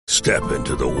Step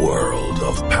into the world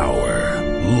of power,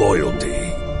 loyalty,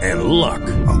 and luck.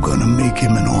 I'm gonna make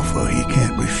him an offer he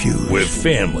can't refuse. With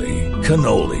family,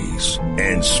 cannolis,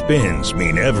 and spins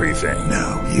mean everything.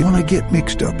 Now, you wanna get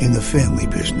mixed up in the family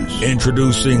business.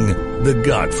 Introducing The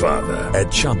Godfather at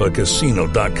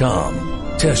ChumbaCasino.com.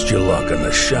 Test your luck in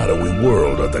the shadowy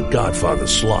world of The Godfather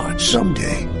slot.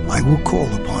 Someday, I will call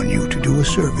upon you to do a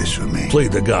service for me. Play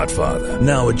The Godfather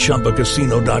now at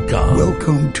ChumbaCasino.com.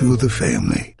 Welcome to the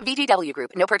family. VGW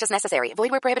Group. No purchase necessary. Void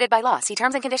where prohibited by law. See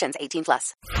terms and conditions.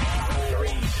 18+. 3,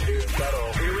 2,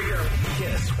 settle. Here we go.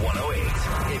 Kiss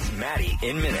 108. It's Maddie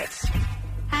in Minutes.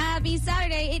 Happy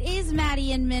Saturday. It is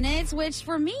Maddie in Minutes, which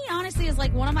for me, honestly, is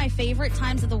like one of my favorite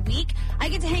times of the week. I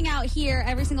get to hang out here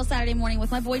every single Saturday morning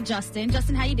with my boy, Justin.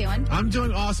 Justin, how you doing? I'm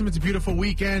doing awesome. It's a beautiful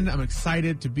weekend. I'm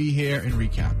excited to be here and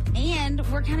recap. And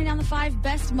we're counting down the 5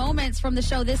 best moments from the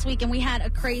show this week, and we had a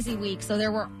crazy week, so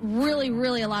there were really,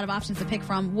 really a lot of options to pick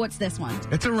from. What's this one?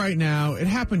 It's a right now. It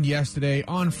happened yesterday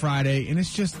on Friday, and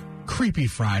it's just creepy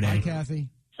Friday. Hi, Kathy.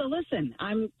 So listen,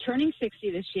 I'm turning 60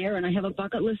 this year, and I have a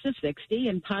bucket list of 60,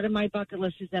 and part of my bucket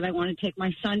list is that I want to take my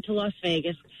son to Las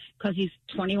Vegas because he's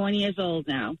 21 years old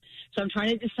now. So I'm trying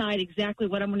to decide exactly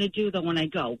what I'm going to do, though, when I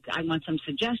go. I want some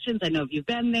suggestions. I know if you've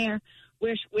been there.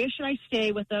 Where should I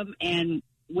stay with them, and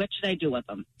what should I do with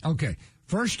them? Okay.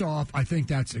 First off, I think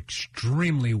that's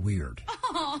extremely weird.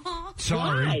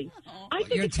 Sorry. Why? I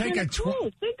think it's kind of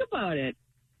cool. Think about it.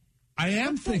 I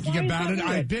am thinking about it.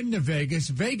 I've been to Vegas.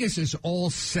 Vegas is all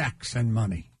sex and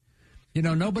money. You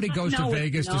know, nobody goes to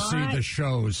Vegas to see the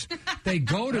shows. They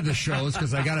go to the shows because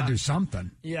they got to do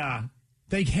something. Yeah.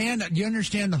 You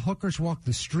understand the hookers walk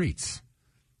the streets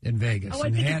in Vegas. Oh, I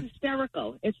think it's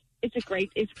hysterical.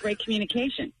 It's great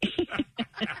communication.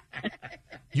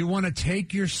 You want to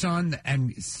take your son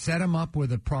and set him up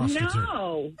with a prostitute?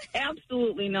 No,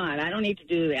 absolutely not. I don't need to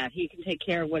do that. He can take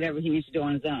care of whatever he needs to do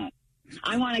on his own.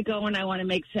 I want to go and I want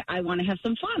to have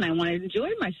some fun. I want to enjoy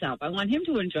myself. I want him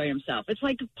to enjoy himself. It's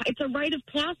a rite of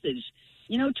passage.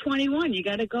 21, you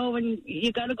got to go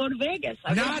to Vegas.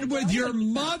 Not with your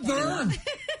mother.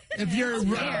 If you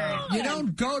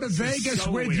don't go to Vegas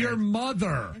with weird. Your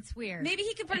mother. It's weird. Maybe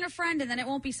he could bring a friend, and then it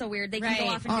won't be so weird. They can go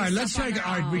off and all right, do let's stuff take. on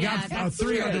All their right, we own. got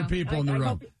 3 other people in the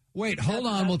room. Wait, hold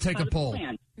on. We'll take a poll.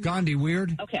 Gandhi,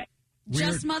 weird? Okay.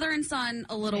 Weird. Just mother and son,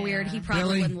 a little weird. He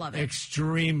probably wouldn't love it.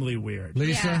 Extremely weird.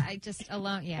 Lisa?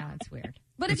 Yeah, it's weird.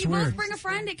 But if you both bring a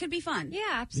friend, it could be fun. Yeah,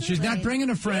 absolutely. She's not bringing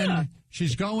a friend. Yeah.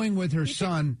 She's going with her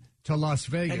son to Las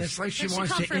Vegas. And it's like she But she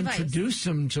wants come to for advice. introduce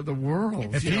him to the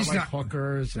world. If he's not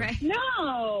hookers. Right. No,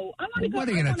 I want to go. What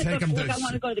are you going to take him to? I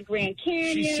want to go to the Grand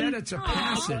Canyon. She said it's a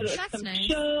passage. That's some nice.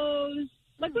 shows.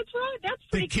 Like, what's wrong? That's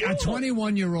pretty cool. A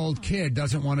 21-year-old kid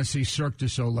doesn't want to see Cirque du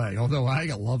Soleil, although I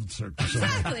loved Cirque du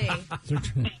Soleil.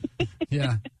 Exactly.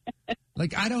 Yeah.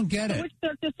 Like, I don't get it. Which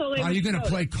Cirque du Soleil Are you going to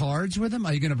play cards with him?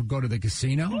 Are you going to go to the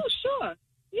casino? Oh, sure.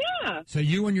 Yeah. So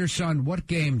you and your son, what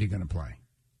game are you going to play?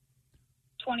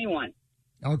 21.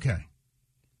 Okay.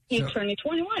 He's turning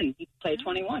 21. He played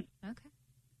 21. Okay.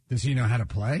 Does he know how to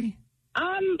play?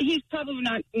 He's probably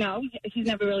not. No, he's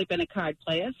never really been a card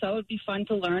player, so it'd be fun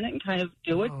to learn it and kind of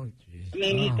do it. Oh, geez. I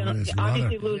mean, he's going his to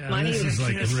obviously mother. lose money. This is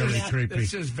like really creepy.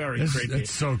 This is very creepy.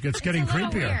 It's getting a little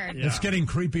creepier. weird. It's getting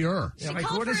creepier. Yeah,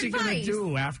 called what for is he going to advice.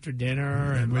 do after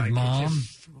dinner? And With like, mom?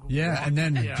 just Yeah, and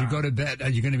then Yeah. you go to bed. Are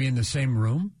you going to be in the same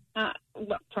room?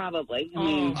 Well, probably. I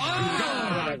mean,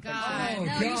 Oh, God. Oh,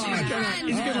 No, you should God. be friends.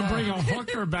 He's going to bring a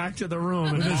hooker back to the room.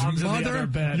 And With his mom's in the mother, other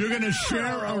bed. you're going to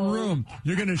share a room.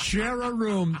 You're going to share a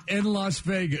room in Las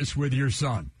Vegas with your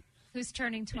son. Who's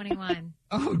turning 21?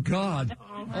 Oh, God.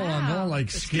 Oh, I'm all like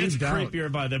It gets skeeved out.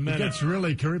 creepier by the It minute. gets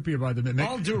really creepier by the minute.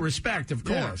 All due respect, of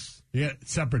Yeah. course. Yeah,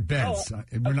 separate beds.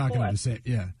 We're not going to say.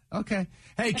 Yeah. Okay.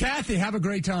 Hey, Kathy, have a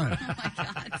great time.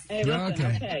 hey, listen,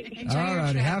 Okay. Enjoy All your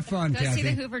right. trip. Have fun, Go Kathy. see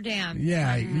the Hoover Dam.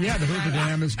 Yeah, the Hoover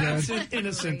Dam is good. That's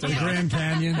innocent. The Grand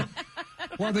Canyon.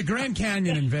 Well, the Grand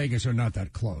Canyon and Vegas are not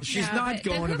that close. She's No, not but the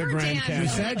going to the Hoover Grand Dam- Canyon.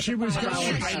 She said she was Yeah,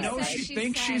 going. I know said she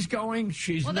thinks she's going.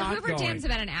 She's Well, the not Hoover going. Dam's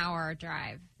about an hour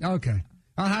drive. Okay.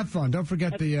 I'll have fun. Don't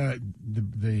forget the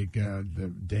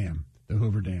dam, the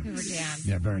Hoover Dam. Hoover Dam.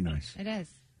 Yeah, very nice. It is.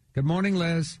 Good morning,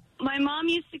 Liz. My mom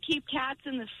used to keep cats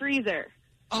in the freezer.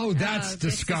 Oh, that's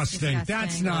this is disgusting. disgusting.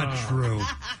 That's not true.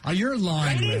 You're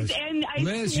lying, It is, Liz. and I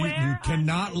Liz, you swear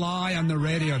cannot on lie on the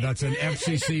radio. That's an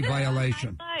FCC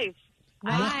violation. life.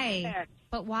 Why?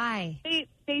 But why?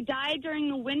 They died during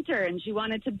the winter, and she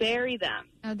wanted to bury them.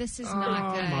 Oh, this is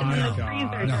not good. my In the God.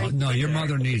 freezer No, during no, the your winter.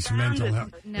 mother needs Found mental it.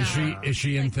 health. No. Is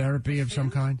she in therapy of some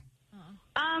kind?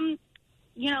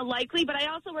 Likely, but I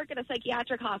also work at a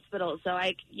psychiatric hospital, so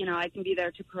I can be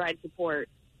there to provide support.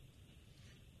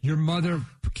 Your mother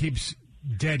keeps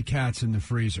dead cats in the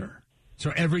freezer.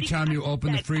 So every time you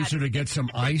open the freezer to get some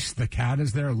ice, the cat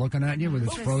is there looking at you with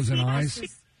its frozen eyes?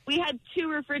 We had 2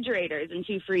 refrigerators and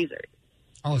 2 freezers.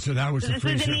 Oh, so that was the this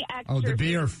is in freezer. the extra The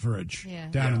beer fridge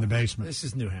down in the basement. This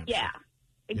is New Hampshire. Yeah,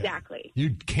 exactly.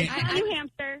 You can't. Not New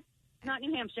Hampshire. Not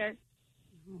New Hampshire.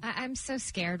 I'm so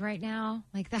scared right now.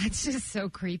 Like, that's just so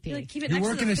creepy. You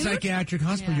work in a psychiatric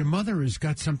hospital. Your mother has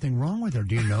got something wrong with her.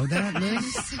 Do you know that, Liz? I'm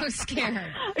so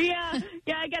scared. Yeah,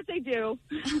 I guess I do.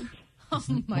 Oh,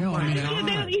 my No, I God.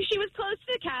 mean, She was close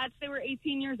to the cats. They were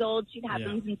 18 years old. She'd had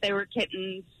them since they were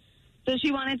kittens. So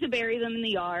she wanted to bury them in the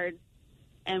yard,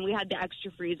 and we had the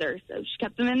extra freezer, so she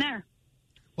kept them in there.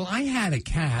 Well, I had a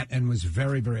cat and was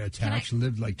very, very attached.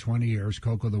 Lived like 20 years,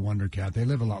 Coco the Wonder Cat. They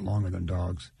live a lot longer than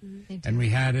dogs. And we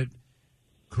had it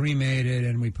cremated,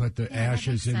 and we put the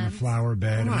ashes in the flower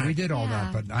bed. And we did all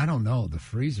that, but I don't know, the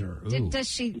freezer. Ooh. Did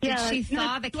she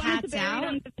thaw the cats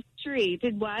out? Tree.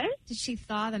 Did what? Did she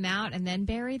thaw them out and then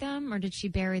bury them, or did she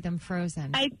bury them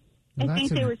frozen? I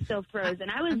think they were still frozen.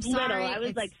 I was little. I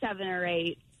was like 7 or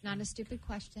 8. It's not a stupid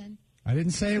question. I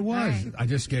didn't say it was. Right. I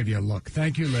just gave you a look.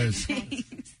 Thank you, Liz.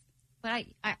 But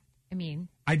I mean,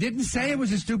 I didn't say it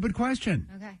was a stupid question.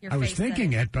 Okay. I was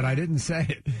thinking it, but I didn't say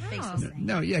it.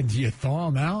 No, do you thaw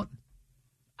them out?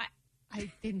 I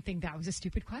didn't think that was a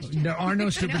stupid question. There are no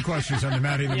stupid questions on the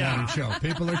Maddie and the Morning Show.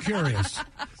 People are curious.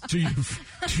 Do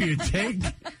you take...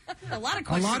 A lot of A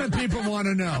questions. lot of people want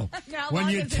to know. When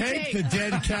you take the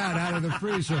dead cat out of the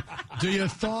freezer, do you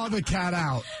thaw the cat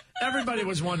out? Everybody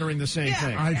was wondering the same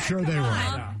thing. I'm sure they were.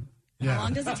 How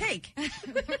long does it take?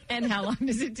 And how long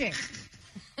does it take?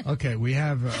 Okay, we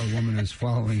have a woman who's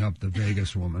following up the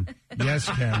Vegas woman. Yes,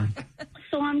 Karen.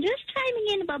 So I'm just chiming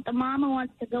in about the mom who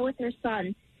wants to go with her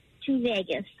son to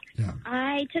Vegas. Yeah.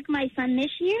 I took my son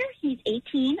this year. He's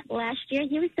 18. Last year,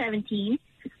 he was 17.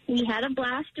 We had a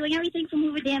blast doing everything from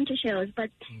Hoover Dam to shows. But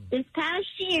this past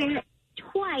year,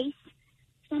 twice,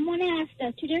 someone asked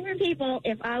us, 2 different people,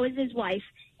 if I was his wife,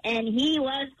 and he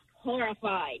was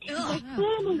horrified.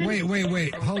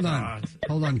 Wait. Hold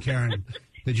on, Karen.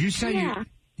 Did you say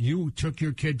you took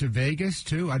your kid to Vegas,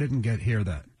 too? I didn't hear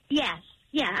that. Yes.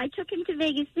 Yeah, I took him to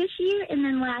Vegas this year and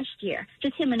then last year.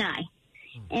 Just him and I.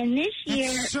 And this year...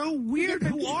 That's so weird.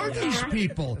 Who are these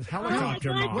people?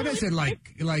 Helicopter mom. What is it, like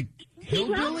He loved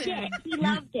hillbilly? it. He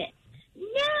loved it.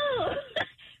 No!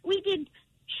 We did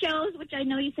shows, which I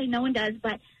know you say no one does,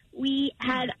 but we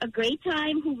had a great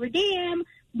time. Hoover Dam,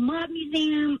 Mob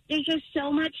Museum. There's just so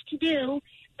much to do.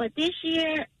 But this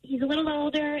year, he's a little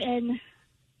older, and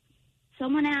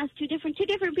someone asked two different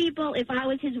people if I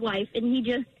was his wife, and he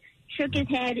just shook his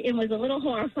head and was a little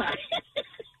horrified.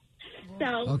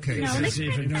 So, okay, this is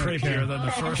even creepier than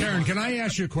the first. Karen, can I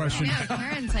ask you a question? Yeah,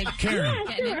 Karen's like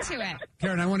getting into it.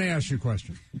 Karen, I want to ask you a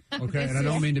question. Okay, and I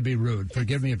don't mean to be rude.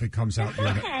 Forgive me if it comes out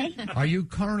weird. Okay. Are you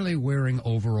currently wearing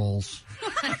overalls?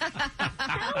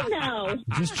 Oh, no.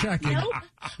 Just checking. Nope.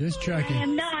 Just checking. I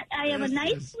am not. I am a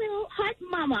nice little hot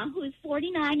mama who's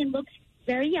 49 and looks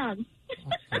very young.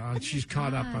 She's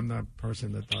caught up on the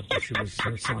person that thought that she was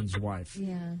her son's wife.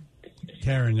 Yeah.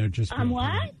 Karen, they're just...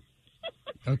 What?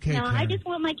 Okay, No, Karen. I just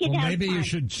want my kid to have maybe fun. you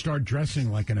should start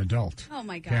dressing like an adult. Oh,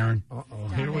 my God. Karen. Uh-oh,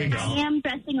 here we go. I am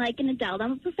dressing like an adult.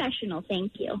 I'm a professional.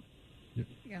 Thank you.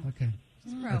 Okay.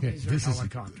 Okay, this is a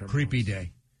creepy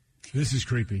day. This is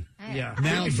creepy. Yeah.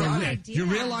 Now, Creepy Friday. you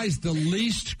realize the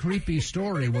least creepy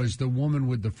story was the woman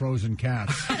with the frozen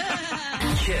cats.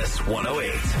 Kiss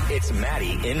 108. It's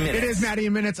Maddie in Minutes. It is Maddie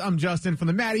in Minutes. I'm Justin from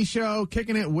The Maddie Show,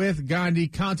 kicking it with Gandhi,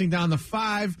 counting down the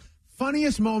 5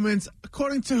 funniest moments,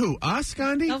 according to who? Us,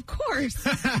 Gandhi? Of course.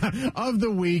 Of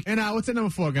the week. And what's at number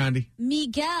 4, Gandhi?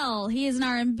 Miguel. He is an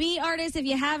R&B artist. If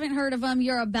you haven't heard of him,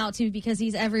 you're about to because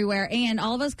he's everywhere. And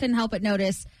all of us couldn't help but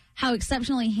notice how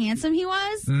exceptionally handsome he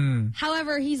was.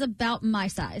 However, he's about my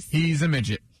size. He's a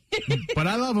midget. But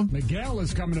I love him. Miguel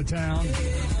is coming to town.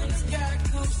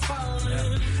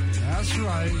 That's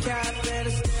right.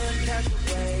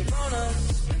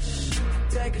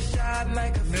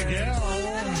 Miguel.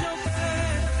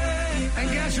 And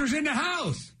guess who's in the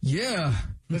house? Yeah.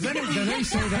 Does they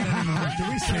say that anymore? Do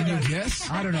we say that? Yes.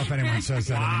 I don't know if anyone says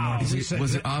that anymore.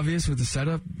 Was it obvious with the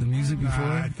setup, the music before?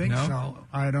 I think no? so.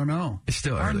 I don't know. It's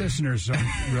still Our early. listeners don't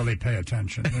really pay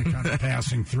attention. They're kind of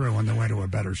passing through on the way to a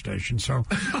better station. So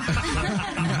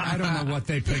I don't know what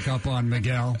they pick up on,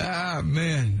 Miguel. Ah,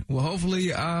 man. Well, hopefully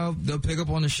they'll pick up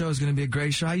on the show. It's going to be a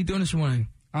great show. How you doing this morning?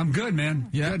 I'm good, man.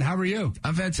 Yeah. Good. How are you?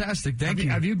 I'm fantastic. Thank you.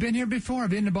 Have you been here before?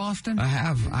 Have you been to Boston? I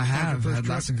have. First Had trip?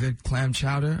 lots of good clam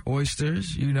chowder,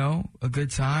 oysters, a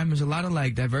good time. There's a lot of,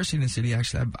 diversity in the city,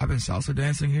 actually. I've been salsa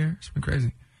dancing here. It's been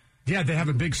crazy. Yeah, they have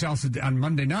a big salsa on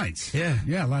Monday nights.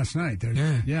 Yeah, last night.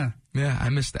 Yeah, I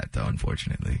missed that, though,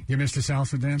 unfortunately. You missed the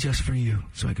salsa dance? Just for you,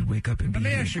 so I could wake up and be Let me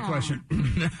here. ask you a question.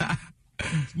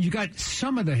 You got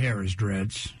some of the hair is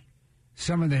dreads,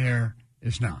 some of the hair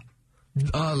is not.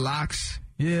 Locks.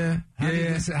 Yeah.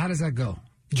 How does that go?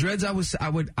 Dreads, I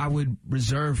would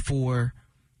reserve for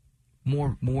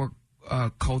more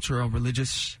cultural,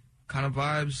 religious kind of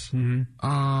vibes.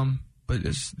 Mm-hmm. But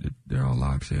they're all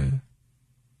locks. Yeah.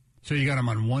 So you got them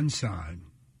on one side.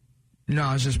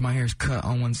 No, it's just my hair's cut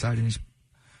on one side, and it's.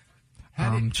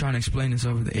 I'm trying to explain this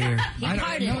over the air.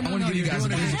 I want to give you guys a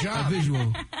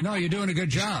visual. No, you're doing a good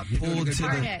job. Pulled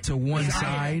to one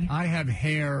side. I have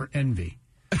hair envy.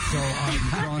 So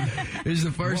this is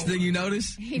the first thing you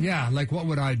notice? Yeah, like what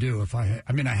would I do if I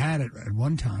had it at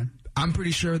one time. I'm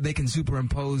pretty sure they can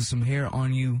superimpose some hair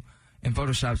on you in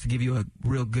Photoshop to give you a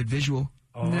real good visual.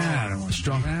 Oh, I don't want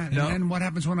strong. That. No. And then what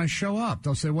happens when I show up?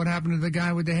 They'll say, "What happened to the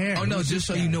guy with the hair?" Oh, no, just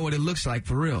so you know what it looks like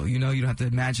for real. You know, you don't have to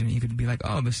imagine it. You could be like,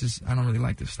 "Oh, I don't really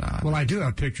like this style." Well, I do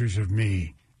have pictures of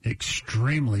me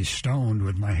extremely stoned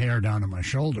with my hair down to my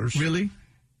shoulders. Really?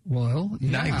 Well,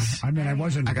 yeah. Nice. I mean, I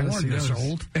wasn't born this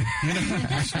old. You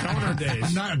know, stoner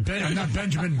days. I'm not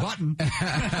Benjamin Button.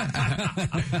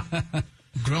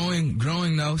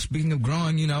 Growing though. Speaking of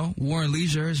growing, you know, War and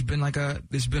Leisure has been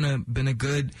it's been a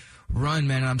good run,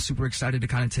 man. And I'm super excited to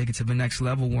kind of take it to the next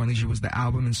level. War and Leisure was the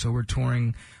album, and so we're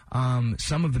touring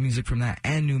some of the music from that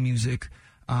and new music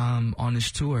on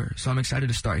this tour. So I'm excited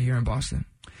to start here in Boston.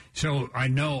 So I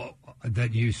know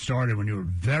that you started when you were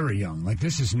very young. Like,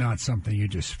 this is not something you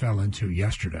just fell into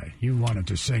yesterday. You wanted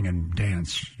to sing and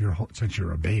dance since you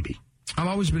were a baby. I've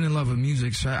always been in love with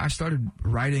music, so I started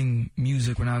writing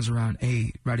music when I was around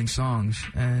 8, writing songs,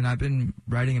 and I've been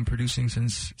writing and producing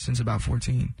since about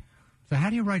 14. So how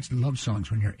do you write love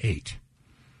songs when you're 8?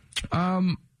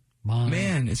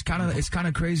 Man, it's kind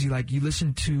of crazy. Like, you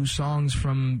listen to songs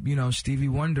from, you know, Stevie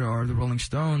Wonder or the Rolling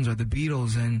Stones or the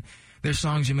Beatles, and there's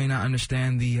songs you may not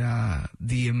understand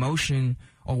the emotion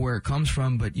or where it comes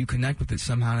from, but you connect with it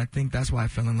somehow. And I think that's why I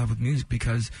fell in love with music,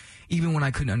 because even when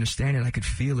I couldn't understand it, I could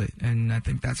feel it, and I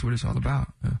think that's what it's all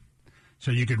about. Yeah.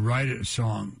 So you could write a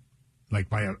song like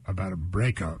about a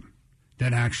breakup,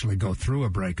 then actually go through a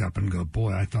breakup and go,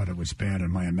 boy, I thought it was bad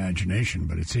in my imagination,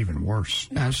 but it's even worse.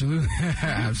 Absolutely.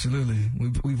 Absolutely.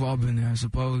 We've all been there, I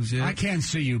suppose. Yeah. I can't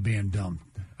see you being dumb.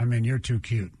 I mean, you're too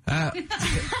cute. Thank you.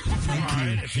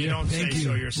 If you don't say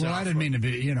so yourself. Well, I didn't mean to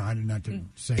be, you know, I didn't have to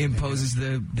say it. Imposes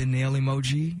the nail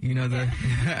emoji, you know, the...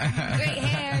 Great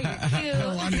hair, you're cute.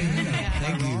 Well, I mean, you know,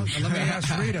 thank you. Let me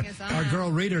ask Rita. Our girl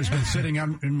Rita has been sitting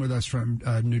in with us from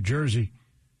New Jersey.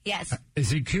 Yes. Is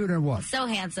he cute or what? So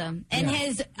handsome. And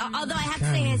although I have to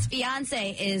say his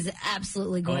fiance is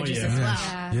absolutely gorgeous as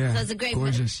well. Yeah. So it's a great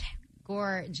gorgeous.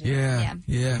 Gorgeous. Yeah.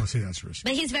 Well, see, that's risky.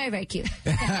 But he's very, very cute.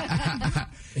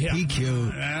 He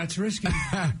cute. That's risky.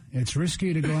 It's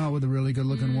risky to go out with a really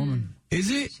good-looking woman.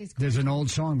 Is it? There's an old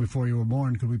song, Before You Were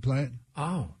Born. Could we play it?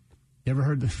 Oh. You ever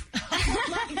heard the...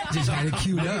 Just had it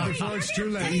queued up. Before it's too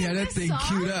late. He had that thing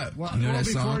queued up. Well, you know that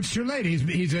before song? it's too late.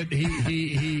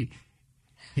 He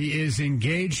is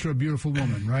engaged to a beautiful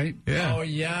woman, right? Yeah. Oh,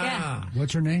 yeah.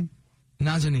 What's her name?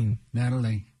 Nazanin.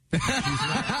 Natalie.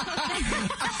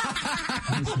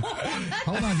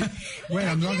 Hold on. Wait,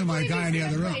 I'm looking at my guy in the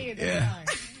other room. Yeah.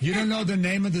 You don't know the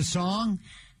name of the song?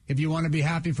 If you want to be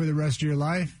happy for the rest of your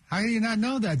life? How do you not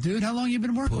know that, dude? How long you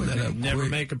been working with me? Never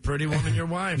make a pretty woman your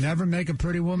wife. Never make a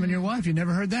pretty woman your wife. You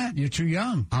never heard that? You're too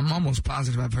young. I'm almost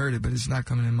positive I've heard it, but it's not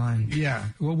coming in mind. Yeah.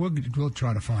 Well, we'll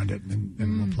try to find it and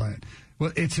we'll play it.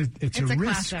 Well, it's a risk.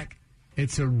 Classic.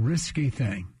 It's a risky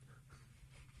thing.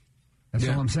 That's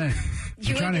all I'm saying.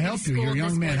 I'm trying to help you. You're a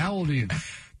young man. How old are you?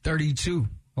 32.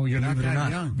 Oh, you're not that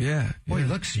young. Yeah. Boy, he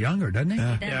looks younger, doesn't he?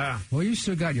 Yeah. Well, you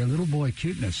still got your little boy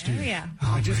cuteness, too. Oh, yeah.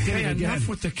 I just did it again. Enough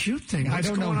with the cute thing. I What's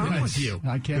don't going know on with you?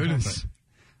 I can't help it.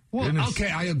 Well, okay,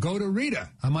 I'll go to Rita.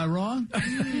 Am I wrong?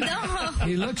 No.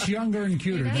 He looks younger and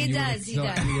cuter than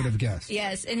you would have guessed.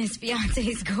 Yes, and his fiance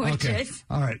is gorgeous. Okay.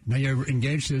 All right. Now, you're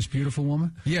engaged to this beautiful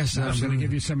woman? Yes, I'm going to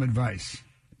give you some advice.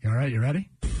 All right, you ready?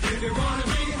 If you're going to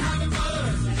be having fun,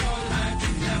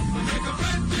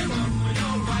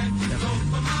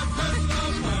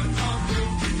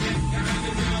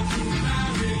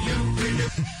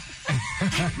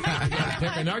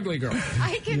 Pick an ugly girl.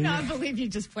 I cannot believe you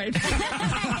just played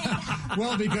that.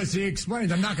 Well, because he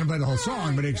explains, I'm not going to play the whole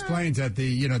song, but he explains that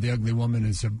the ugly woman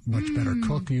is a much better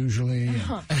cook usually.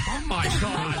 Oh my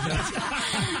God.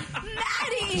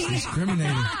 Maddie!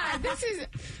 Discriminating. This is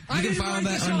You can file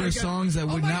that under songs that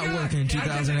would not work in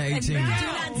 2018. Oh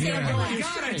my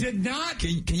God, I did not.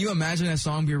 Can you imagine that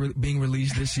song being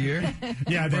released this year?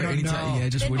 Yeah, they don't know. Yeah, it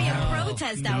just wouldn't happen.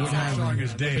 Protest That song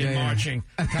is David marching.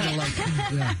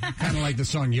 Kind of like the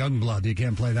song Youngblood. You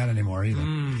can't play that anymore either.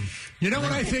 You know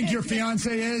what I think your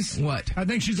fiance is? What? I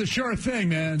think she's a sure thing,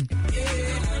 man.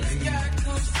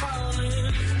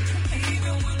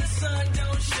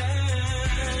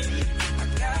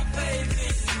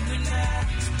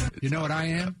 You know what I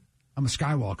am? I'm a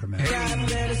Skywalker, man. I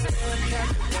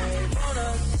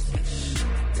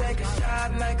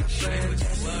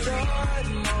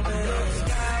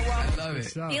love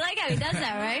it. You like how he does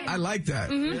that, right? I like that.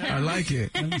 Mm-hmm. I like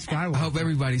it. I hope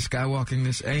everybody's skywalking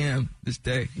this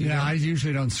day. Yeah, I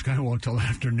usually don't skywalk till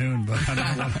afternoon, but I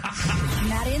don't know what.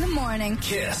 Maddie in the morning.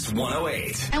 Kiss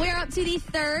 108. And we are up to the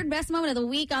third best moment of the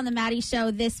week on the Maddie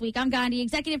Show this week. I'm Gandhi,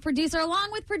 executive producer,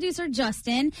 along with producer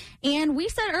Justin. And we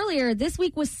said earlier, this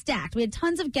week was stacked. We had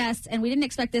tons of guests, and we didn't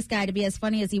expect this guy to be as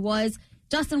funny as he was.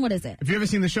 Justin, what is it? If you've ever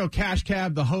seen the show Cash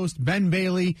Cab, the host, Ben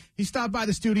Bailey, he stopped by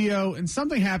the studio, and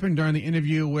something happened during the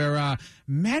interview where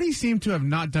Maddie seemed to have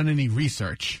not done any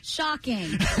research. Shocking.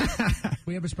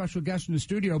 We have a special guest in the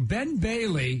studio, Ben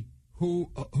Bailey, who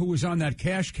was on that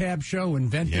Cash Cab show,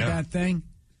 invented that thing.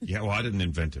 Yeah, well, I didn't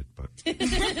invent it, but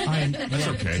that's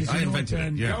okay. I invented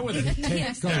it. Yeah. Go with it.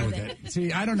 Go with it.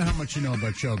 See, I don't know how much you know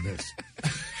about showbiz.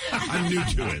 I'm new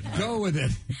to it. Go with it.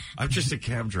 I'm just a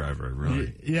cab driver,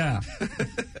 really. Yeah.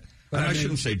 But I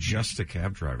shouldn't say just a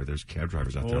cab driver. There's cab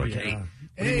drivers out there like, hey, what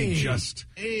do you mean just?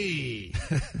 Hey.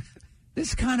 This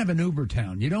is kind of an Uber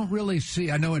town. You don't really see,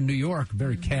 I know in New York,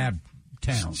 very cab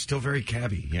town. Still very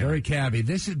cabby, yeah. Very cabby.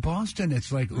 This is Boston.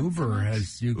 It's like Uber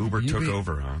has... Uber took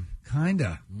over, huh?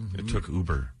 Kinda. It took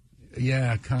Uber.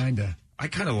 Yeah, kinda. I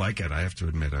kind of like it. I have to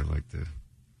admit, I like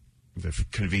the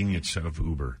convenience of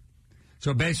Uber.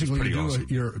 So basically, awesome.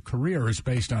 Your career is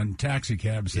based on taxi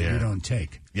cabs that you don't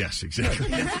take. Yes,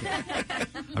 exactly.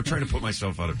 I'm trying to put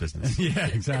myself out of business. Yeah,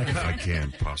 exactly. If I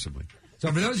can, possibly.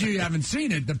 So for those of you who haven't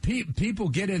seen it, the people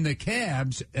get in the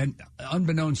cabs, and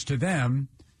unbeknownst to them,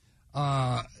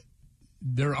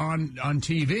 they're on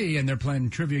TV, and they're playing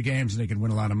trivia games, and they can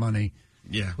win a lot of money.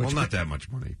 Yeah, well, not that much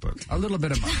money, but... A little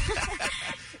bit of money.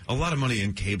 A lot of money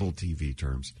in cable TV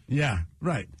terms. Yeah,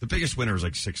 right. The biggest winner is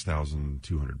like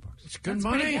 $6,200. It's good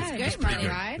money. It's good money,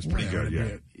 right? It's pretty good,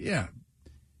 yeah. Yeah.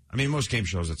 I mean, most game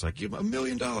shows, it's like, you have $1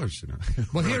 million. You know?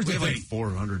 Well, here's the like thing.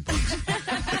 $400.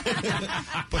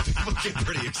 But people get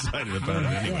pretty excited about it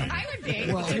anyway. I would be.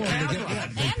 Well,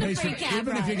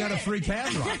 even if you got a free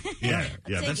cab ride. Yeah,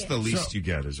 that's the least you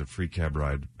get is a free cab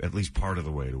ride, at least part of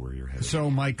the way to where you're headed. So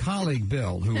my colleague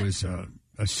Bill, who is a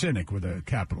cynic with a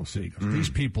capital C, goes, these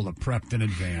people are prepped in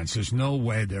advance. There's no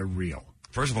way they're real.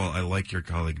 First of all, I like your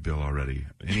colleague Bill already.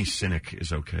 Any cynic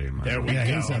is okay in my book.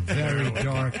 He's a very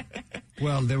dark...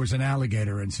 Well, there was an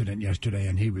alligator incident yesterday,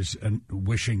 and he was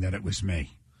wishing that it was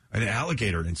me. An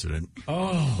alligator incident?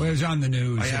 Oh. Well, it was on the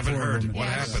news. I haven't heard. What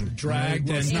happened? Dragged.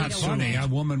 Well, it's not funny. A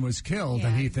woman was killed,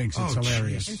 and he thinks it's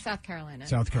hilarious. In South Carolina.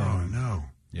 South Carolina. Oh, no.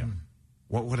 Yeah.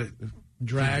 What would it...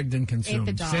 Dragged and consumed.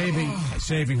 Ate the dog.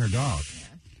 Saving her dog.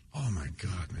 Oh, my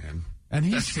God, man. And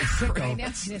he's sicko.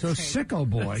 So sicko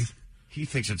boy. He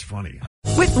thinks it's funny.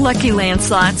 With Lucky Land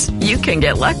Slots, you can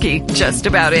get lucky just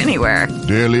about anywhere.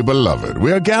 Dearly beloved,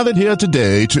 we are gathered here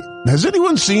today to... Has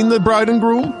anyone seen the bride and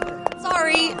groom?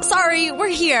 Sorry, we're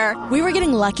here. We were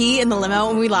getting lucky in the limo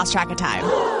and we lost track of time.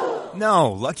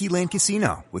 No, Lucky Land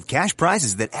Casino, with cash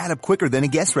prizes that add up quicker than a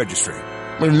guest registry.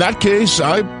 In that case,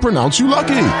 I pronounce you lucky.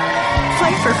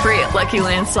 Play for free at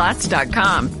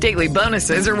LuckyLandSlots.com. Daily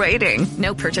bonuses are waiting.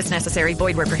 No purchase necessary.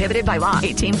 Void where prohibited by law.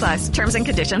 18+. Terms and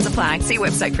conditions apply. See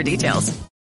website for details.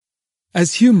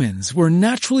 As humans, we're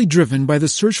naturally driven by the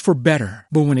search for better.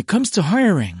 But when it comes to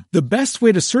hiring, the best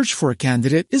way to search for a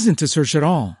candidate isn't to search at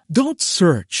all. Don't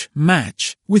search.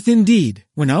 Match. With Indeed.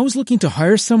 When I was looking to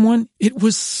hire someone, it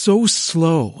was so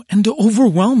slow and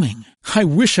overwhelming. I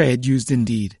wish I had used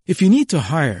Indeed. If you need to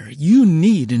hire, you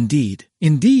need Indeed.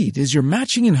 Indeed is your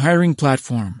matching and hiring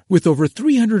platform with over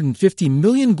 350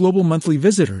 million global monthly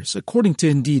visitors, according to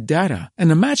Indeed data,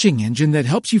 and a matching engine that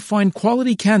helps you find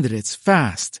quality candidates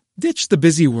fast. Ditch the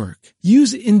busy work.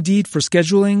 Use Indeed for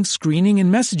scheduling, screening,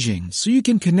 and messaging so you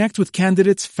can connect with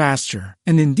candidates faster.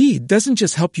 And Indeed doesn't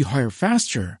just help you hire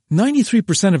faster.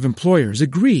 93% of employers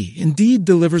agree Indeed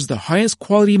delivers the highest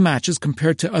quality matches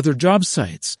compared to other job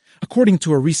sites, according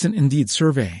to a recent Indeed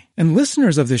survey. And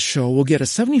listeners of this show will get a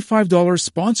 $75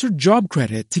 sponsored job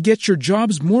credit to get your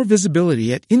jobs more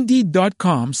visibility at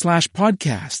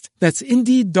Indeed.com/podcast. That's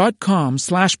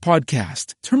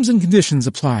Indeed.com/podcast. Terms and conditions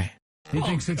apply. He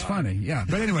thinks it's funny. Yeah.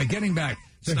 But anyway, getting back.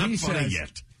 So It's he not funny says,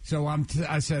 yet. So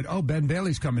I said, oh, Ben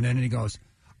Bailey's coming in. And he goes,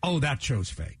 oh, that show's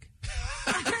fake.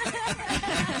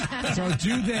 So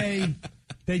do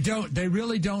they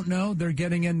really don't know they're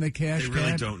getting in the cash cab? They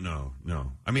really don't know,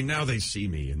 no. I mean, now they see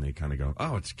me and they kind of go,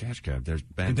 oh, it's cash cab. There's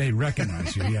Ben. They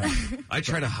recognize you, yeah. I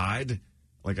try to hide.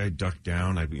 Like, I duck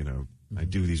down. I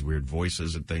do these weird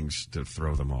voices and things to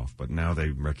throw them off. But now they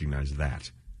recognize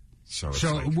that. So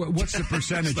what's the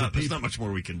percentage of people? There's not much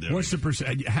more we can do. What's the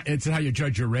percentage? It's how you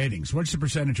judge your ratings. What's the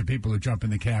percentage of people who jump in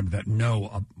the cab that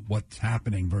know what's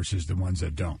happening versus the ones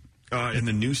that don't? In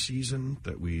the new season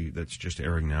that's just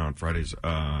airing now on Fridays,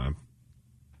 I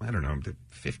don't know,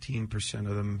 15%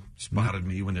 of them spotted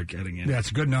me when they're getting in.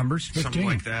 That's good numbers. 15. Something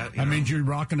like that. That means you're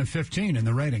rocking a 15 in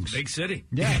the ratings. Big city.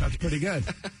 Yeah, that's pretty good.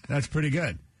 That's pretty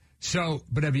good. So,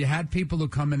 but have you had people who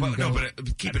come in and go... No,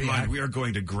 but keep in mind, we are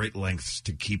going to great lengths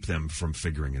to keep them from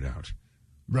figuring it out.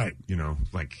 Right.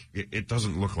 It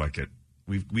doesn't look like it.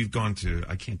 We've gone to...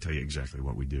 I can't tell you exactly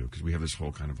what we do, because we have this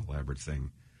whole kind of elaborate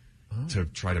thing to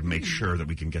try to make sure that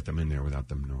we can get them in there without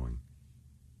them knowing.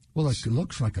 Well, it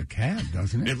looks like a cab,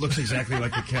 doesn't it? It looks exactly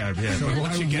like a cab, yeah. So but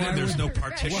once you get in, there's no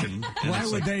partition. Why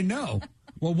would they know?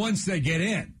 Well, once they get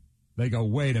in, they go,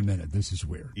 wait a minute, this is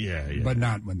weird. Yeah. But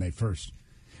not when they first...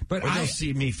 But they'll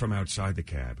see me from outside the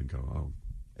cab and go, oh,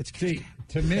 it's see,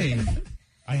 to me,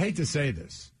 I hate to say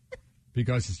this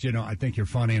because it's, I think you're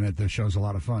funny and the show's a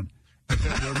lot of fun. But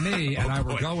if it were me and I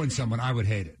were going somewhere, I would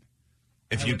hate it.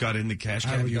 If you got in the cash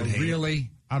cab, you would hate really? it.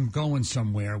 I'm going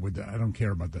somewhere with I don't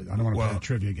care about that. I don't want to play a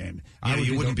trivia game. Yeah,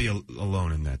 you wouldn't be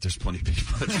alone in that. There's plenty of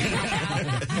people.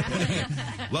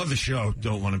 Love the show,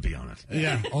 don't want to be on it.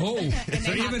 Yeah. Oh,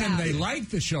 so even if they like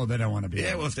the show, they don't want to be on it.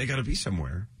 Yeah, well, if they got to be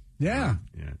somewhere. Yeah.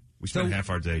 Yeah. We spend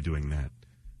half our day doing that.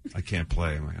 I can't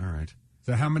play. I'm like, all right.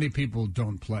 So how many people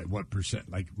don't play? What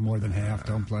percent? Like more than half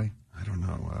don't play? I don't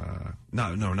know.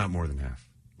 No, not more than half.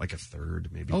 Like a third,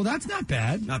 maybe. Oh, that's not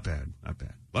bad. Not bad. A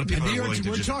lot of people are willing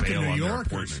to just bail on their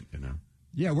appointment,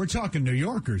 Yeah, we're talking New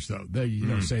Yorkers, though. They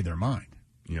don't say their mind.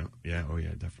 Yeah. Oh, yeah,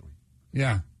 definitely.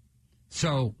 Yeah.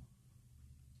 So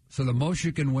the most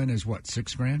you can win is what,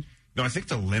 $6,000? No, I think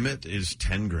the limit is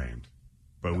 $10,000,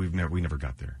 but we never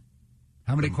got there.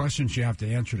 How many questions do you have to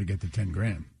answer to get to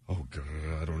 $10,000? Oh, God,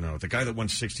 I don't know. The guy that won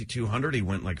 6,200, he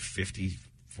went like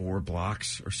 54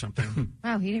 blocks or something.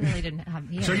 Wow, he didn't have.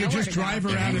 So you just drive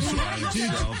around.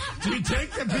 Do you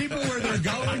take the people where they're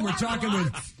going?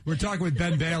 We're talking with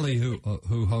Ben Bailey,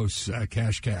 who hosts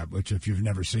Cash Cab, which if you've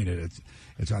never seen it,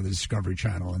 it's on the Discovery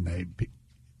Channel, and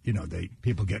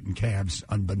people get in cabs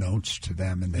unbeknownst to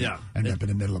them, and they end up in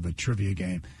the middle of a trivia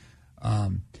game.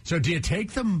 So do you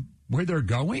take them where they're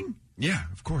going? Yeah,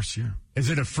 of course, yeah. Is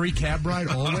it a free cab ride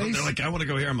always? They're like, I want to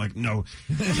go here. I'm like, no,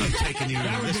 I'm not taking you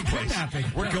to this place.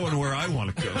 We're going where I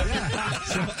want to go. Yeah.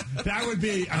 So that would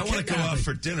be I want to go out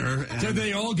for dinner. So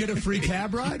they all get a free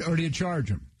cab ride, or do you charge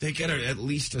them? They get it at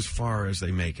least as far as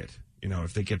they make it.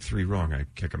 If they get 3 wrong, I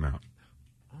kick them out.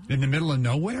 In the middle of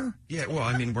nowhere? Yeah, well,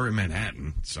 I mean, we're in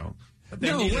Manhattan, so...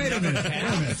 No, wait a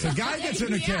minute. So a guy gets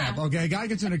in a cab. Okay, a guy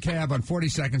gets in a cab on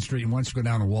 42nd Street and wants to go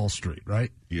down to Wall Street,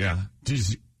 right? Yeah.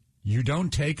 You don't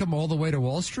take him all the way to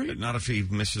Wall Street? Not if he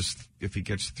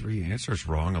gets 3 answers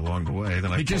wrong along the way,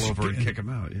 then I pull over and kick him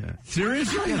out, yeah.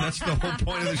 Seriously? Yeah, that's the whole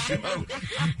point of the show.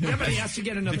 Yeah, but he has to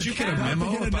get another Did you get a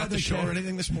memo about the show or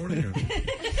anything this morning?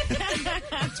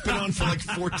 It's been on for like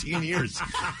 14 years.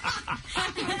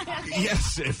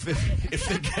 Yes, if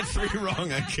they get 3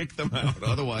 wrong, I kick them out.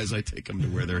 Otherwise, I take them to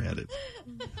where they're headed.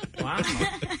 Wow.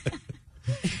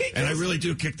 And I really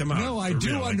do kick them out. No, I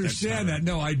do understand that.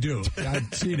 No, I do.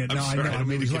 I've seen it. No, I'm sorry, I know. I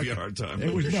mean to give you a hard time.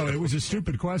 It was a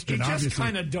stupid question. He just obviously.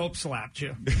 kind of dope slapped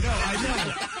you. No, I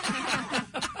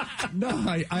know. No,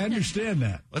 I understand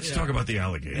that. Let's talk about the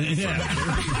alligator. Yeah.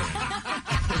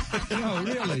 No,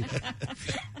 really.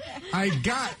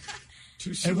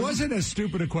 It wasn't as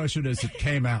stupid a question as it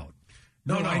came out.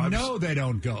 No, I know they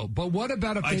don't go. But what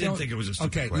about if they don't? I didn't think it was a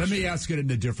stupid question. Let me ask it in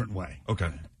a different way.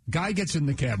 Okay. Guy gets in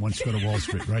the cab, wants to go to Wall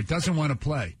Street, right? Doesn't want to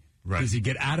play. Right. Does he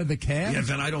get out of the cab? Yeah,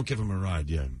 then I don't give him a ride,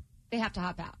 yeah. They have to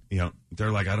hop out.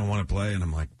 They're like, I don't want to play. And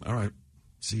I'm like, all right,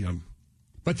 see you.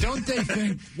 But don't they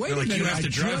think, wait a minute. You have to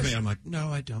drive me. I'm like, no,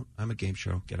 I don't. I'm a game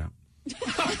show. Get out. This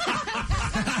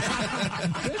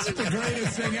is the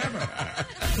greatest thing ever.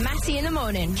 Maddie in the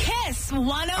morning. Kiss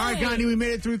 108. All right, Gandhi, we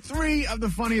made it through 3 of the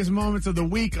funniest moments of the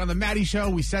week on the Maddie Show.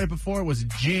 We said it before, it was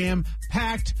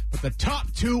jam-packed, but the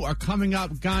top 2 are coming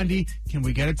up. Gandhi, can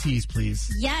we get a tease,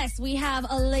 please? Yes, we have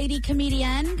a lady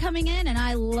comedian coming in, and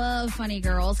I love funny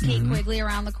girls. Kate Quigley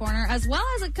around the corner, as well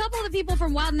as a couple of the people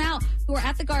from Wild 'N Out who were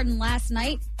at the Garden last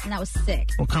night, and that was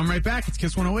sick. We'll come right back. It's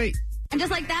Kiss 108. And just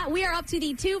like that, we are up to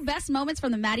the 2 best moments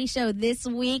from the Maddie Show this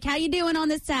week. How you doing on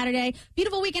this Saturday?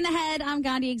 Beautiful weekend ahead. I'm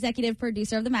Gandhi, executive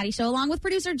producer of the Maddie Show, along with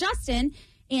producer Justin.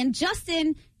 And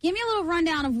Justin, give me a little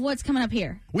rundown of what's coming up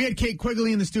here. We had Kate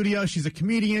Quigley in the studio. She's a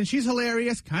comedian. She's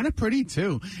hilarious, kind of pretty,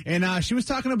 too. And she was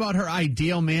talking about her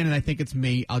ideal man, and I think it's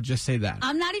me. I'll just say that.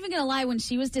 I'm not even going to lie. When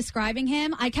she was describing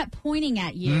him, I kept pointing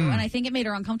at you, and I think it made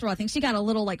her uncomfortable. I think she got a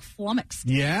little, flummoxed.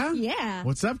 Yeah? Yeah.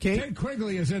 What's up, Kate? Kate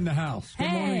Quigley is in the house. Good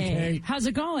morning, Hey, Kate. how's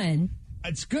it going?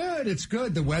 It's good. It's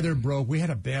good. The weather broke. We had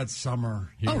a bad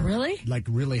summer here. Oh, really? Like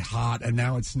really hot, and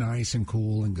now it's nice and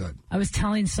cool and good. I was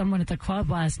telling someone at the club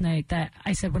last night that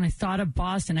I said when I thought of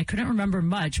Boston, I couldn't remember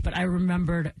much, but I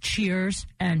remembered Cheers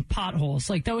and potholes.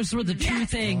 Like those were the two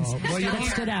things that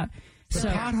stood out. The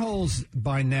potholes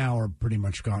by now are pretty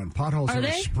much gone. Potholes Are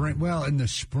they? spring. Well, in the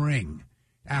spring,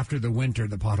 after the winter,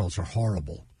 the potholes are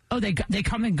horrible. Oh, they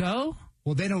come and go?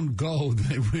 Well, they don't go.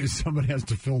 Somebody has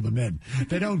to fill them in.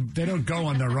 They don't go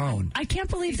on their own. I can't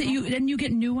believe that you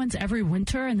get new ones every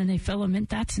winter and then they fill them in.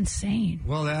 That's insane.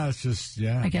 Well, that's just,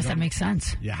 I guess that makes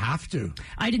sense. You have to.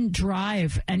 I didn't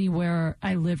drive anywhere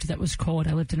I lived that was cold.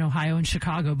 I lived in Ohio and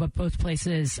Chicago, but both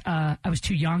places, I was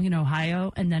too young in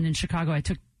Ohio, and then in Chicago I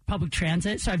took public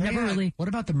transit, so I've never really... What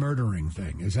about the murdering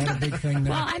thing? Is that a big thing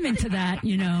there? Well, I'm into that,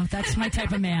 That's my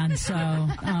type of man, so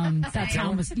that's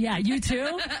how it was. Yeah, you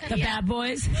too? The bad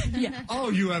boys? Yeah. Oh,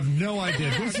 you have no idea.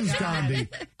 This is Gandhi.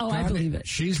 Oh, I believe it.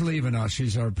 She's leaving us.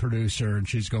 She's our producer, and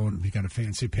she's we got a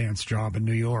fancy pants job in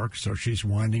New York, so she's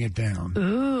winding it down.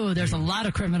 Ooh, there's a lot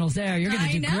of criminals there. You're going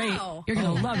to do great. You're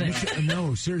going to love it.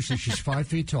 No, seriously, she's 5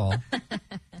 feet tall.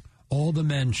 All the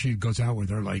men she goes out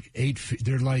with are like 8 feet.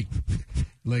 They're like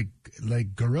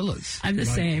gorillas. I'm the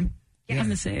same. Yeah. I'm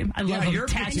the same. I love them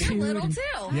tattooed. You're little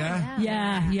too.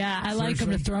 Yeah. I like them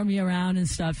to throw me around and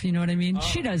stuff. You know what I mean?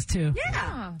 She does too.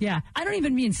 Yeah. I don't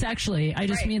even mean sexually. I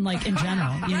just mean in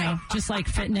general. Just like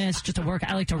fitness, just to work.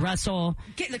 I like to wrestle.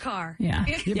 Get in the car. Yeah.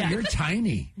 But you're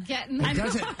tiny.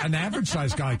 An average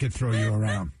sized guy could throw you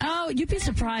around. Oh, you'd be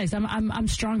surprised. I'm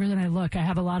stronger than I look. I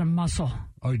have a lot of muscle.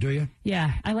 Oh, do you?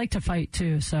 Yeah, I like to fight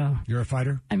too. So you're a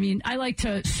fighter? I mean, I like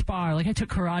to spar. I took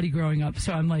karate growing up,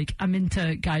 so I'm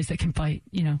into guys that can fight.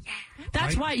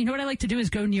 That's why. You know what I like to do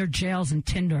is go near jails and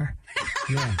Tinder.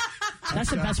 Yeah, that's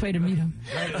the best way to meet them.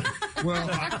 Well,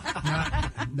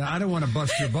 now I don't want to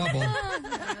bust your bubble,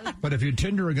 but if you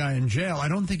Tinder a guy in jail, I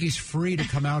don't think he's free to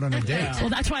come out on a date. Well,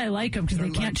 that's why I like them because they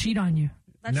can't cheat on you.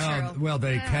 That's true. Well,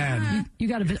 they can. You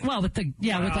got to with the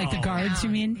with the guards. You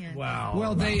mean? Yeah. Wow.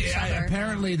 Well,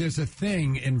 apparently there's a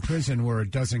thing in prison where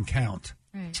it doesn't count.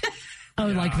 Right. Oh,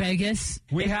 like Vegas.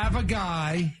 We have a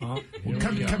guy.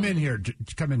 Come in here.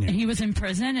 Come in here. He was in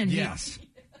prison, and yes.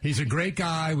 He's a great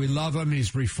guy. We love him.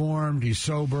 He's reformed. He's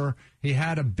sober. He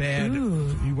had a bad...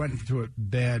 He went through a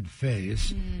bad phase.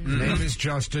 His name is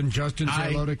Justin. Justin,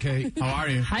 say hello to Kate. How are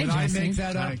you? Hi, Did Justin. I make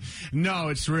that up? No,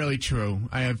 it's really true.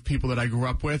 I have people that I grew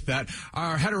up with that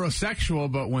are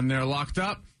heterosexual, but when they're locked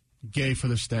up, gay for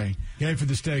the stay. Gay for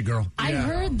the stay, girl. I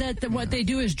heard that what they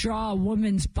do is draw a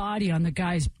woman's body on the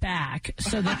guy's back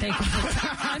so that they can...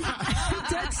 I'm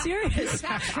dead serious. Is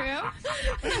that true?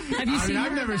 Have you seen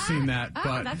I've never seen that,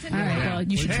 but... that's all right, well,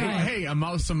 you should try it. Hey, a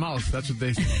mouse. That's what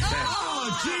they say.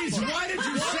 Oh, jeez, why did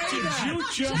you say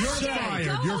that? You're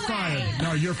fired. You're fired.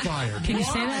 No, you're fired. Can you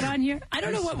say that on here? I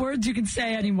don't know what words you can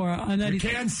say anymore on You anything.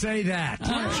 can't say that. What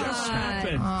just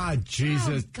happened? Ah,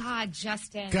 Jesus. Oh, God,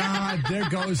 Justin. God, there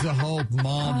goes the whole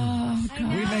mom. Oh,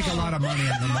 We make a lot of money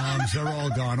on the moms. They're all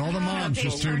gone. All the moms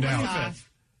just tuned out.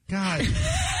 God.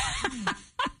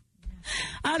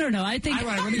 I don't know. I think... All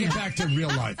right, let me get back to real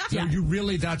life. So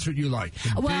that's what you like?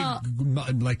 Well...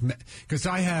 Because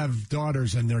I have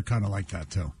daughters, and they're kind of like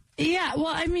that, too. Yeah, well,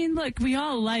 I mean, look, we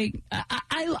all like...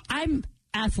 I'm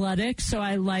athletic, so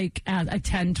I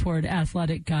tend toward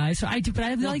athletic guys. So I do, but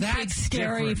I like big,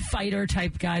 scary fighter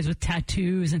type guys with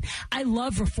tattoos, and I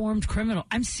love reformed criminal.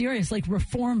 I'm serious,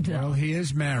 reformed. Well, he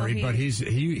is married, but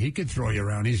he could throw you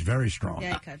around. He's very strong.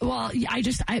 Yeah, he could. Well,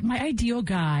 my ideal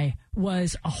guy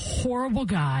was a horrible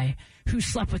guy who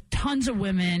slept with tons of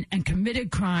women and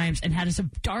committed crimes and had a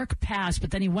dark past,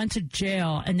 but then he went to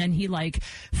jail and then he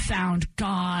found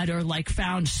God or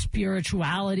found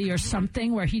spirituality or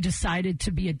something where he decided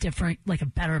to be a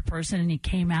better person, and he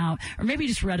came out, or maybe he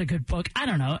just read a good book. I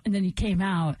don't know. And then he came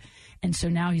out, and so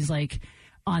now he's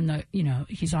on the,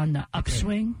 he's on the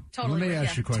upswing. Totally. Let me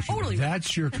ask you a question. Totally.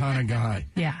 That's your kind of guy.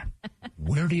 Yeah.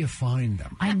 Where do you find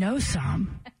them? I know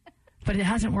some, but it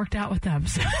hasn't worked out with them.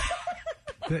 So.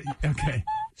 Okay.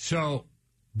 So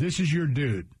this is your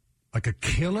dude. Like a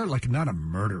killer? Not a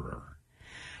murderer?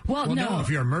 Well, no. If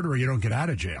you're a murderer, you don't get out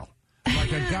of jail.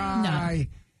 Like a guy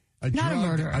Not a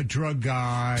murderer. A drug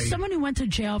guy. Someone who went to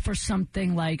jail for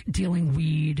something like dealing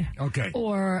weed. Okay.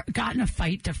 Or got in a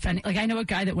fight defending. Like, I know a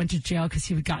guy that went to jail because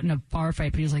he got in a bar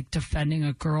fight, but he was like defending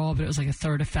a girl, but it was like a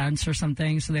third offense or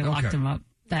something, so they locked him up.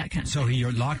 That kind of So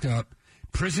you're locked up.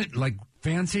 Prison, like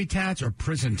fancy tats or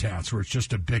prison tats where it's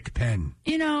just a big pen?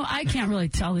 You know, I can't really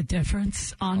tell the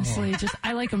difference, honestly.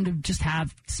 I like them to just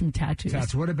have some tattoos.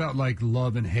 Tats. What about like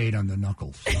love and hate on the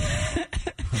knuckles?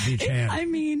 Of each hand. I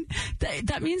mean,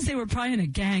 that means they were probably in a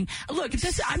gang. Look,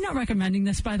 I'm not recommending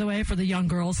this, by the way, for the young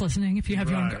girls listening. If you have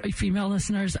young female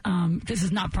listeners, this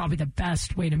is not probably the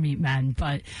best way to meet men,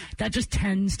 but that just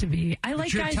tends to be. I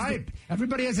like your guys. Type.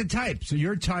 Everybody has a type. So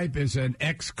your type is an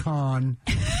ex-con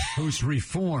who's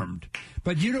reformed.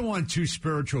 But you don't want too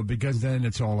spiritual because then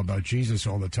it's all about Jesus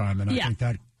all the time. And I think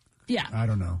that, I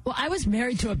don't know. Well, I was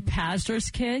married to a pastor's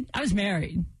kid. I was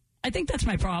married. I think that's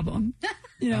my problem.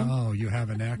 You know? Oh, you have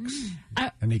an ex?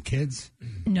 Any kids?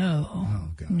 No. Oh,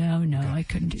 God. No, I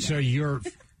couldn't do that. So your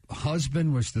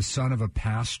husband was the son of a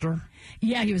pastor?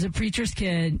 Yeah, he was a preacher's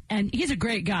kid, and he's a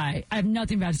great guy. I have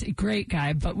nothing bad to say. Great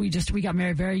guy, but we got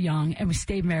married very young, and we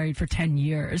stayed married for 10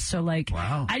 years. So, like,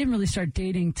 I didn't really start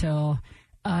dating till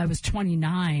I was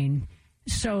 29.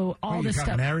 So all this stuff.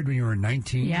 You got married when you were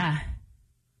 19? Yeah.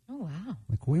 Oh, wow.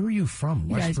 Like, where were you from?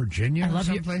 West Virginia? I love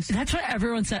or you. someplace? That's what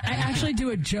everyone said. I actually do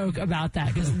a joke about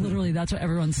that because literally that's what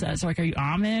everyone says. So like, are you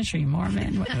Amish? Are you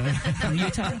Mormon? From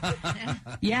Utah?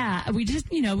 Yeah, we just,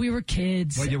 we were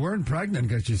kids. Well, you weren't pregnant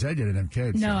because you said you didn't have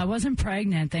kids. No, I wasn't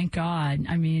pregnant, thank God.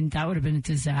 I mean, that would have been a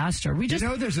disaster.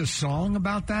 There's a song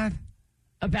about that?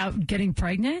 About getting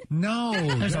pregnant? No.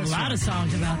 There's a lot of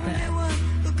songs about that. Oh,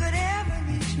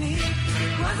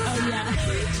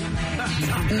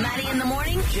 yeah. Maddie in the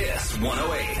morning. Kiss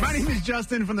 108. My name is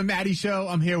Justin from The Maddie Show.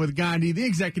 I'm here with Gandhi, the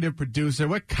executive producer.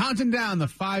 We're counting down the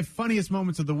 5 funniest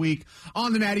moments of the week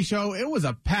on The Maddie Show. It was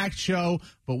a packed show,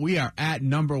 but we are at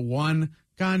number 1.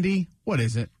 Gandhi, what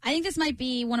is it? I think this might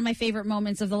be one of my favorite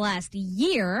moments of the last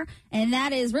year, and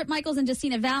that is Rip Michaels and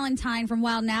Justina Valentine from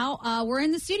Wild Now. We're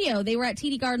in the studio. They were at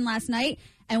TD Garden last night,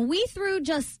 and we threw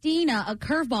Justina a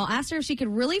curveball, asked her if she could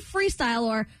really freestyle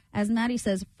or, as Maddie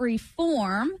says, free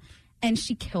form, and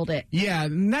she killed it. Yeah,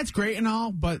 and that's great and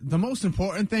all, but the most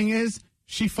important thing is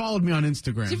she followed me on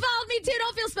Instagram. She followed me too.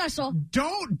 Don't feel special.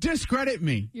 Don't discredit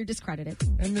me. You're discredited.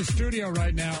 In the studio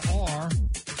right now are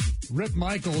Rip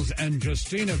Michaels and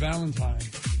Justina Valentine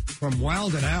from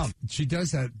Wild and Out. She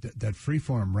does that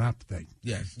freeform rap thing.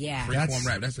 Yes. Yeah. Freeform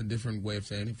rap. That's a different way of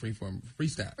saying it. Freeform.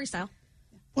 Freestyle.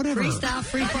 Whatever. Freestyle,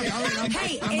 freeform.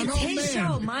 Hey, it's his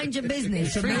show. Mind your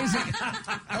business. It's amazing.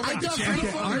 I thought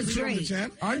freeform was great.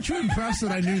 Aren't you impressed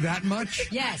that I knew that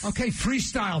much? Yes. Okay,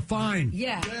 freestyle, fine.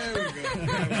 Yeah. There we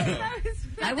go.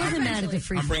 I wasn't mad at the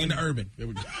freeform. I'm bringing the urban. There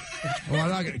we go.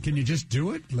 Well, can you just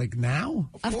do it, like now?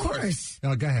 Of course.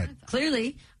 Oh, go ahead.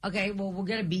 Clearly. Okay, well, we'll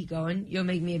get a beat going. You'll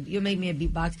make me a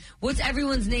beatbox. What's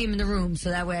everyone's name in the room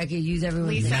so that way I can use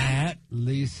everyone's name? Matt,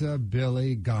 Lisa,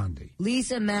 Billy, Gandhi.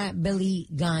 Lisa, Matt, Billy,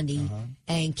 Gandhi,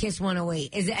 and Kiss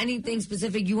 108. Is there anything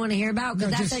specific you want to hear about?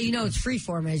 Because that's how you know it's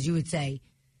freeform, as you would say.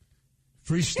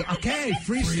 Freestyle. Okay,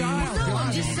 freestyle. No,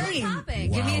 I'm just saying. Wow.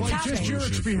 Give me a topic. Just your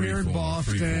experience here in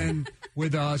Boston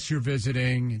with us. You're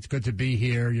visiting. It's good to be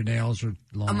here. Your nails are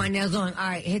long. Oh, my nails long. All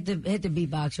right, hit the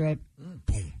beatbox, right?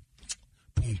 Boom.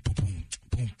 Boom, boom, boom,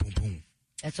 boom, boom, boom.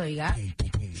 That's all you got?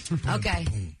 Okay.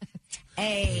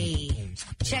 Hey,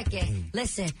 check it.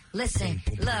 Listen.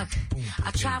 Look,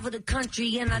 I travel the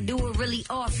country and I do it really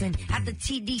often. At the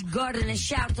TD Garden and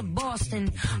shout to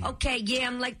Boston. Okay, yeah,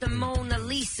 I'm like the Mona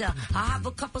Lisa. I have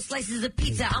a couple slices of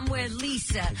pizza. I'm with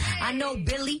Lisa. I know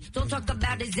Billy. Don't talk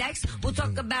about his ex. We'll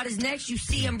talk about his next. You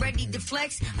see, I'm ready to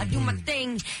flex. I do my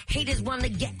thing. Haters want to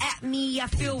get at me. I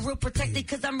feel real protected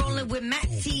because I'm rolling with Matt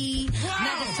T.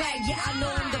 Matter of fact, yeah, I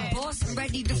know I'm the boss. I'm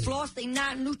ready to floss. They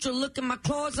not neutral. Look at my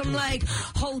claws. I'm like,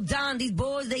 hold on, these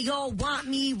boys, they all want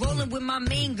me. Rolling with my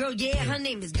main girl, yeah, her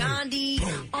name is Gandhi.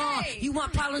 You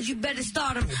want problems, you better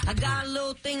start them. I got a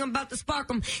little thing, I'm about to spark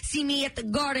them. See me at the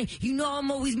Garden, you know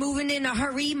I'm always moving in a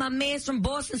hurry. My man's from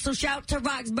Boston, so shout to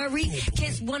Roxbury.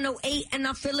 Kiss 108, and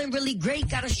I'm feeling really great.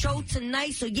 Got a show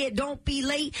tonight, so yeah, don't be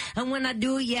late. And when I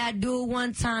do it, yeah, I do it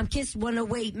one time. Kiss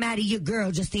 108, Maddie, your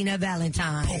girl, Justina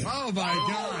Valentine. Oh, my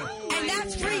God. And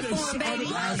that's freeform, baby.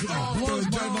 Blows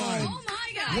my mind. Oh, my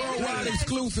God. Worldwide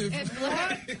exclusive.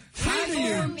 How do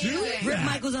you do it? Rip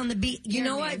Michaels on the beat. You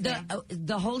know what?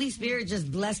 The Holy Spirit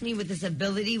just blessed me with this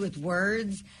ability with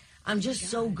words. I'm just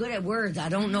so good at words. I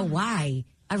don't know why.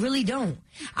 I really don't.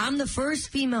 I'm the first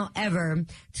female ever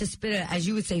to spit a, as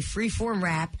you would say, free-form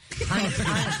rap on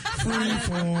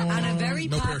a very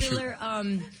popular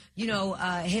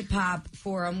hip hop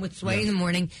forum with Sway in the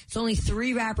morning. It's only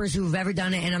 3 rappers who've ever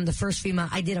done it, and I'm the first female.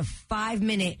 I did a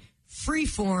 5-minute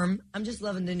freeform. I'm just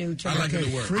loving the new term. I like the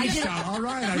new word. Freestyle. All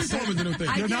right. I said the new thing.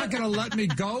 You're not going to let me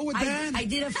go with that? I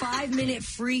did a 5-minute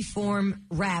freeform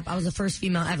rap. I was the first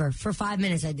female ever. For 5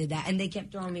 minutes I did that, and they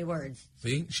kept throwing me words.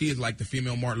 See? She is like the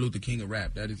female Martin Luther King of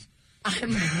rap. That is... I'm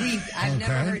weak. I've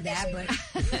never heard that,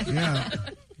 but... Yeah.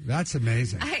 That's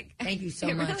amazing. Thank you so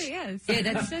it much. It really is. Yeah,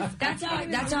 that's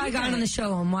how I got on the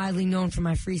show. I'm widely known for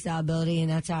my freestyle ability,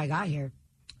 and that's how I got here.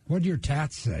 What do your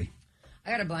tats say?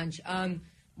 I got a bunch.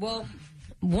 Well,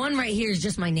 one right here is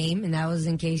just my name, and that was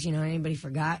in case anybody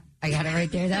forgot. I got it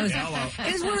right there. That was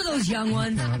it was one of those young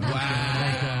ones.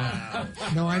 Wow.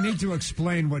 No, I need to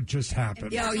explain what just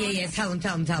happened. Oh, yeah. Tell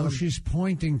him. She's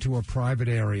pointing to a private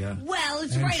area. Well,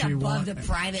 it's right above the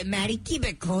private, Maddie. Keep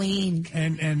it clean.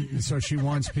 And so she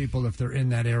wants people, if they're in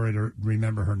that area, to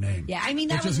remember her name. Yeah, I mean,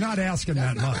 that which is not asking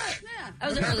that much. That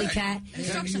was an early cat.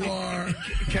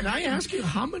 Can I ask you,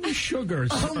 how many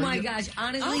sugars? Oh, my gosh.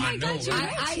 Honestly,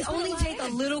 I only take a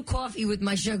little coffee with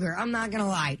my sugar. I'm not going to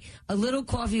lie. A little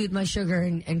coffee with my sugar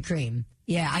and cream.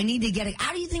 Yeah, I need to get it.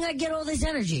 How do you think I get all this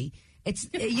energy? It's,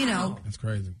 That's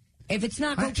crazy. If it's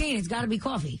not cocaine, it's got to be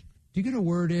coffee. Do you get a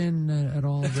word in at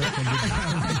all?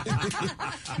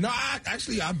 No,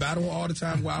 I battle all the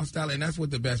time while styling, and that's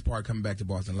what the best part coming back to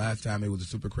Boston. Last time it was a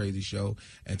super crazy show,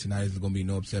 and tonight is going to be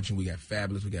no exception. We got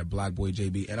Fabulous, we got Block Boy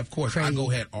JB, and of course I go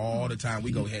head all the time.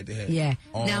 We go head to head. Yeah.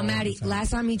 Now, Maddie,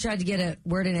 last time he tried to get a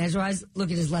word in edgewise,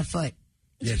 look at his left foot.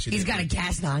 Yes, he's got a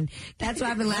cast on. That's what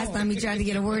happened last time he tried to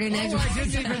get a word in edgewise. I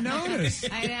didn't even notice.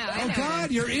 I know. Oh,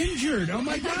 God, you're injured. Oh,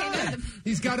 my God.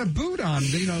 He's got a boot on.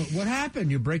 What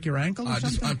happened? You break your ankle or something?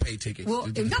 Just unpaid tickets. Well,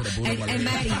 just put a boot on my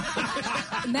leg.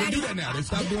 Maddie, do that now. They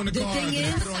stop doing the car and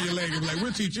just put it on your leg and be like,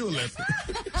 we'll teach you a lesson.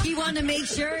 He wanted to make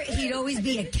sure he'd always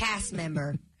be a cast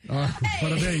member.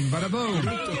 Bada bing, bada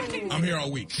boom. I'm here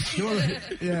all week.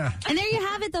 Yeah. And there you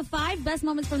have it, the 5 best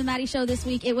moments from the Maddie Show this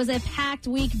week. It was a packed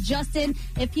week. Justin,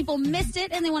 if people missed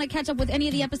it and they want to catch up with any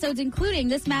of the episodes, including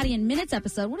this Maddie in Minutes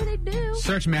episode, what do they do?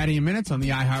 Search Maddie in Minutes on the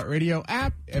iHeartRadio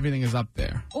app. Everything is up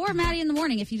there. Or Maddie in the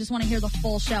Morning if you just want to hear the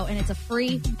full show. And it's a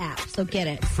free app, so get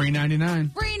it. Free 99.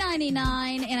 Free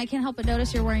 99. And I can't help but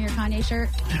notice you're wearing your Kanye shirt.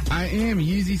 I am.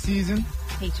 Yeezy season.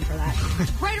 Hate you for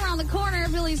that. Right around the corner,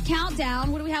 Billy's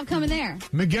Countdown. What do we have coming there?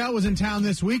 Miguel was in town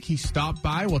this week. He stopped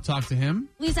by. We'll talk to him.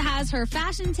 Lisa has her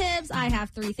fashion tips. I have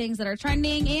 3 things that are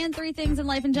trending and 3 things in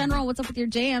life in general. What's up with your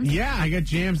jams? Yeah, I got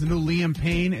jams. The new Liam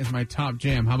Payne is my top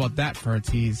jam. How about that for a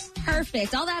tease?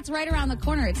 Perfect. All that's right around the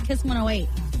corner. It's Kiss 108.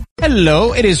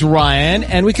 Hello, it is Ryan,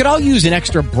 and we could all use an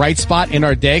extra bright spot in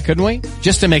our day, couldn't we?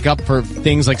 Just to make up for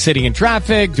things like sitting in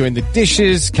traffic, doing the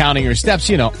dishes, counting your steps,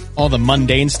 all the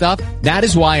mundane stuff. That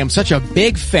is why I'm such a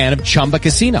big fan of Chumba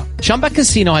Casino. Chumba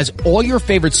Casino has all your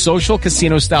favorite social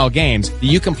casino-style games that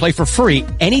you can play for free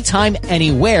anytime,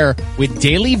 anywhere with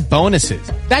daily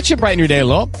bonuses. That should brighten your day a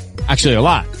little. Actually, a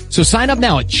lot. So sign up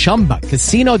now at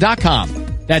ChumbaCasino.com.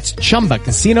 That's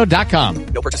ChumbaCasino.com.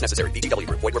 No purchase necessary. VGW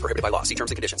Group. Void where prohibited by law. See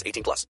terms and conditions. 18+.